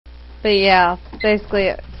But yeah, basically,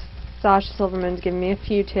 Sasha Silverman's giving me a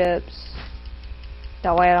few tips.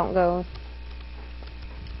 That way I don't go...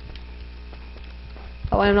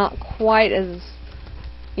 That way I'm not quite as,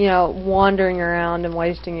 you know, wandering around and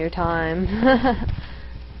wasting your time.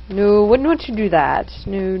 No, wouldn't want you to do that.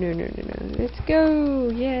 No, no, no, no, no. Let's go!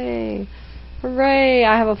 Yay! Hooray!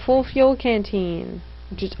 I have a full fuel canteen,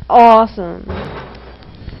 which is awesome.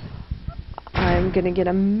 I'm gonna get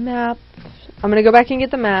a map. I'm gonna go back and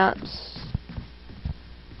get the maps.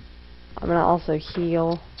 I'm gonna also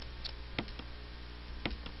heal.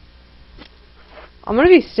 I'm gonna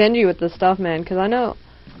be stingy with this stuff, man, because I know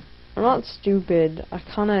I'm not stupid. I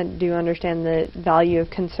kinda do understand the value of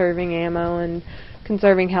conserving ammo and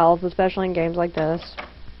conserving health, especially in games like this.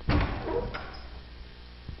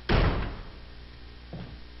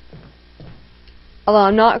 Although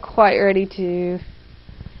I'm not quite ready to,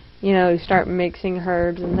 you know, start mixing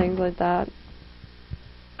herbs and things like that.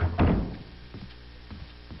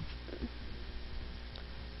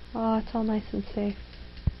 Oh, it's all nice and safe.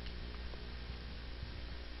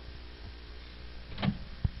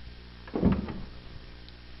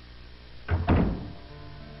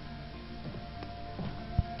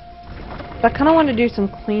 I kind of want to do some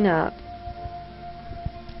cleanup.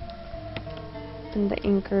 And the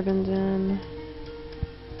ink ribbons in.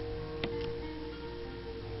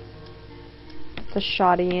 The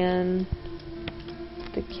shoddy in.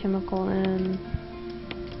 The chemical in.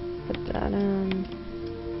 Put that in.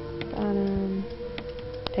 That in.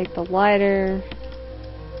 Take the lighter.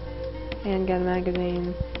 Handgun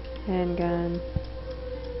magazine. Handgun.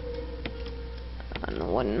 And the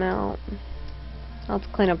wooden mount. Let's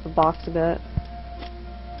clean up the box a bit.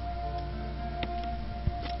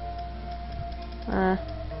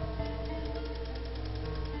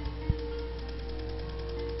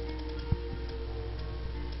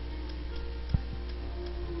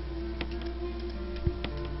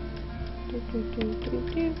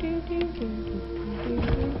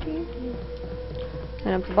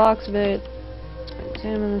 Clean up the box a bit.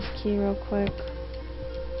 Examine this key real quick.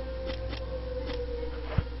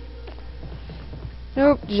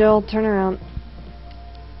 Nope, Jill, turn around.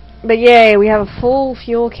 But yay, we have a full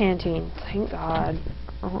fuel canteen. Thank God.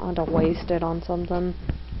 I don't have to waste it on something.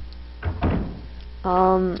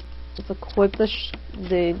 Let's equip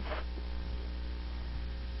the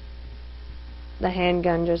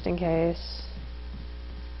handgun just in case.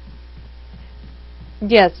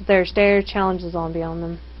 Yes, if there are stairs, challenge the zombie on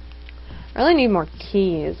them. I really need more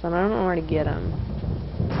keys, and I don't know where to get them.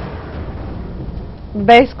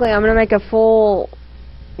 Basically, I'm gonna make a full,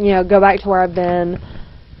 you know, go back to where I've been,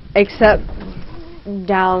 except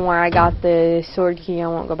down where I got the sword key. I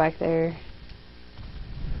won't go back there.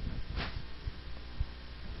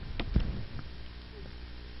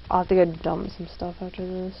 I'll have to go dump some stuff after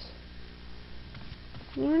this.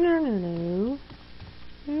 No, no, no, no.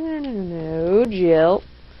 No, no, no, no, Jill.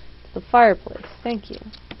 It's the fireplace. Thank you.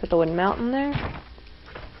 Put the wooden mount in there.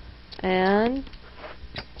 And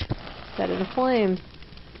set it aflame.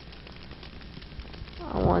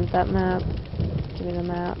 I want that map. Give me the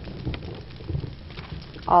map.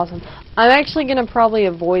 Awesome. I'm actually gonna probably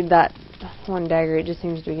avoid that one dagger. It just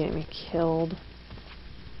seems to be getting me killed.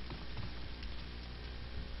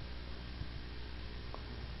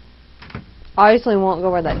 Obviously won't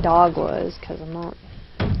go where that dog was, because I'm not...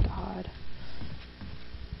 God.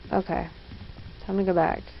 Okay. Time to go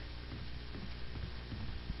back.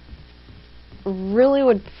 Really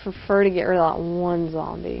would prefer to get rid of that one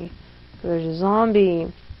zombie. There's a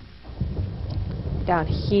zombie down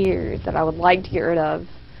here that I would like to get rid of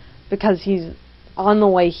because he's on the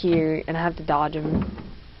way here and I have to dodge him.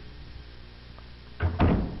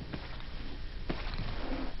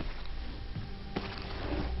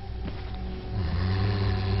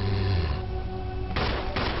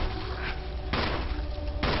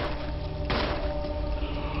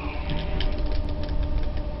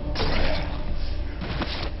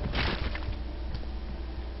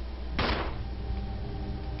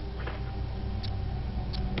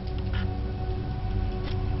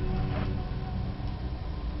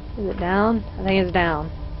 Is it down? I think it's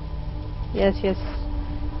down. Yes, yes.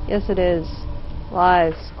 Yes, it is.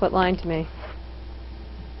 Lies. Quit lying to me.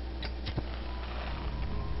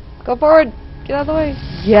 Go forward! Get out of the way!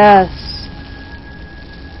 Yes!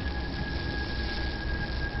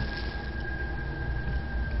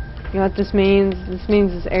 You know what this means? This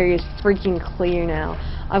means this area is freaking clear now.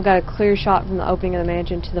 I've got a clear shot from the opening of the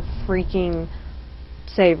mansion to the freaking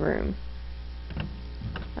save room.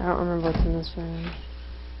 I don't remember what's in this room.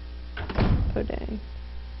 Oh dang.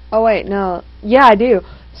 Oh wait, no. Yeah, I do.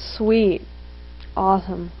 Sweet.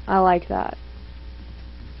 Awesome. I like that.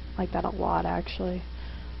 like that a lot, actually.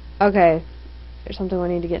 Okay, there's something we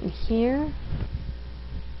need to get in here.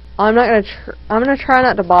 I'm gonna try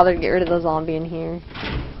not to bother to get rid of the zombie in here,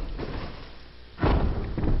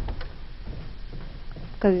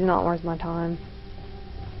 because he's not worth my time.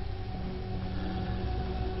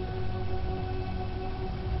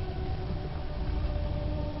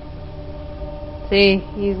 See,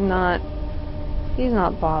 he's not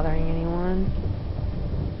bothering anyone.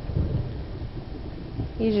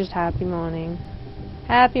 He's just happy moaning.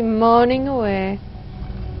 Happy moaning away.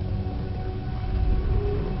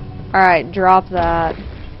 Alright, drop that.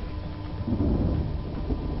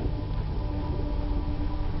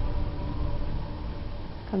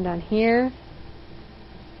 Come down here.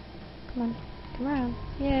 Come on, come around.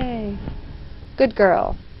 Yay. Good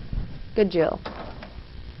girl. Good Jill.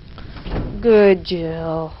 Good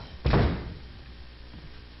Jill.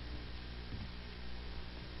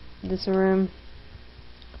 This room.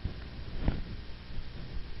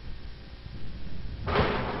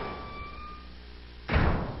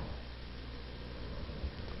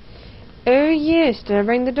 Oh yes, did I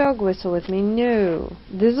bring the dog whistle with me? No.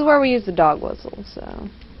 This is where we use the dog whistle, so.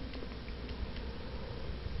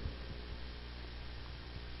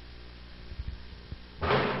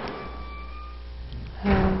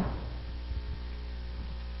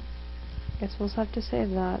 Guess we'll just have to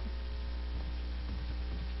save that.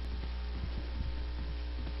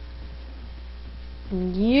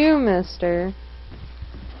 And you, mister.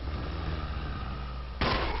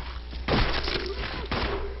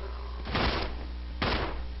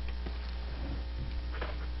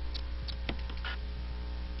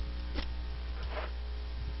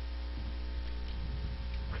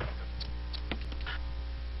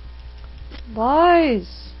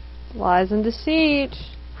 Lies. Lies and deceit.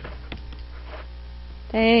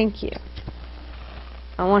 Thank you.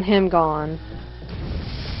 I want him gone.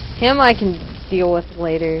 Him I can deal with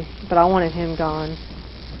later, but I wanted him gone.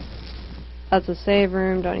 That's a save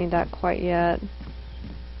room. Don't need that quite yet.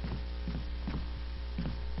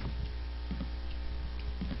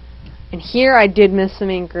 And here I did miss some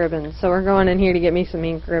ink ribbons, so we're going in here to get me some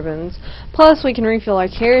ink ribbons. Plus we can refill our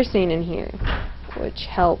kerosene in here, which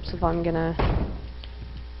helps if I'm gonna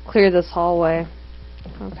clear this hallway.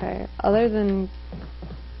 Okay, other than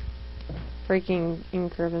freaking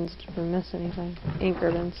ink ribbons, did we miss anything? Ink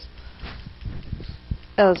ribbons.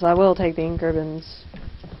 Yes, I will take the ink ribbons.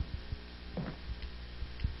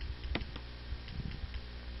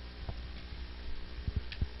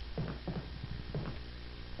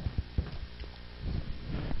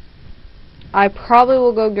 I probably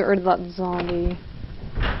will go get rid of that zombie.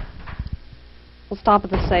 We'll stop at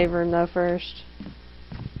the save room though first.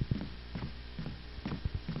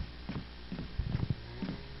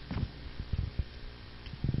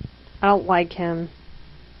 I don't like him.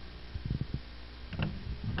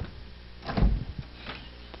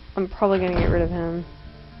 I'm probably gonna get rid of him.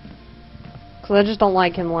 Because I just don't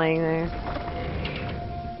like him laying there.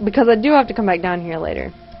 Because I do have to come back down here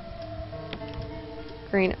later.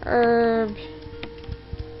 Green herb.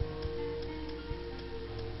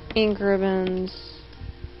 Ink ribbons.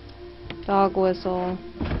 Dog whistle.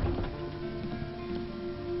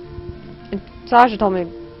 And Sasha told me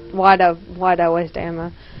why'd I waste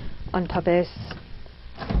ammo on puppies.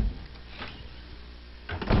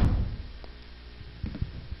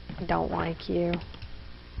 Don't like you.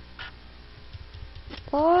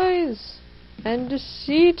 Lies and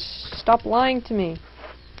deceit. Stop lying to me.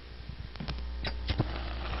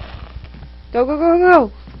 Go, go, go,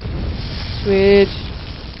 go! Sweet.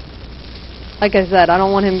 Like I said, I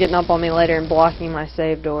don't want him getting up on me later and blocking my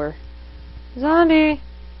save door. Zombie!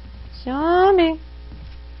 Zombie!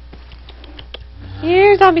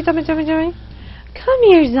 Here, zombie, zombie, zombie, zombie. Come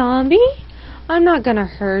here, zombie. I'm not gonna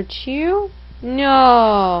hurt you.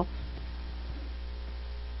 No.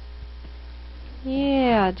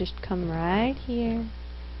 Yeah, just come right here.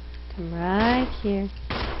 Come right here.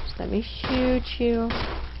 Just let me shoot you.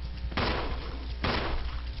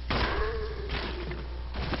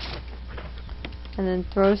 And then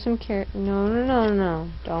throw some carrot. No, no, no, no.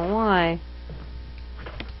 Don't lie.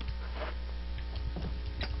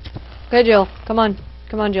 Okay, Jill. Come on.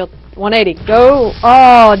 Come on, Jill. 180. Go.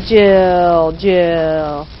 Oh, Jill.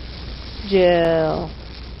 Jill. Jill.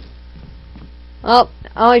 Oh,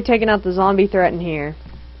 only taking out the zombie threat in here.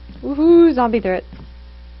 Woohoo, zombie threat.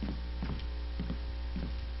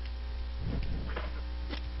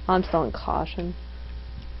 I'm still in caution.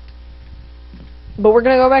 But we're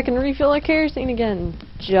gonna go back and refill our kerosene again,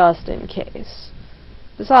 just in case.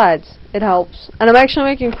 Besides, it helps. And I'm actually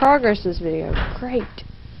making progress this video. Great.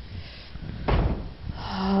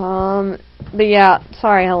 But yeah,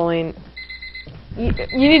 sorry, Halloween. You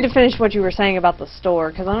need to finish what you were saying about the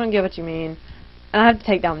store, because I don't get what you mean. And I have to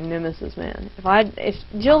take down Nemesis, man. If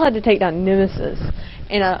Jill had to take down Nemesis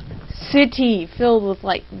in a city filled with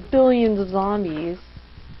like billions of zombies,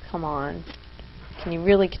 come on. Can you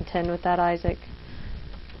really contend with that, Isaac?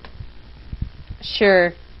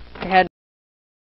 Sure. I had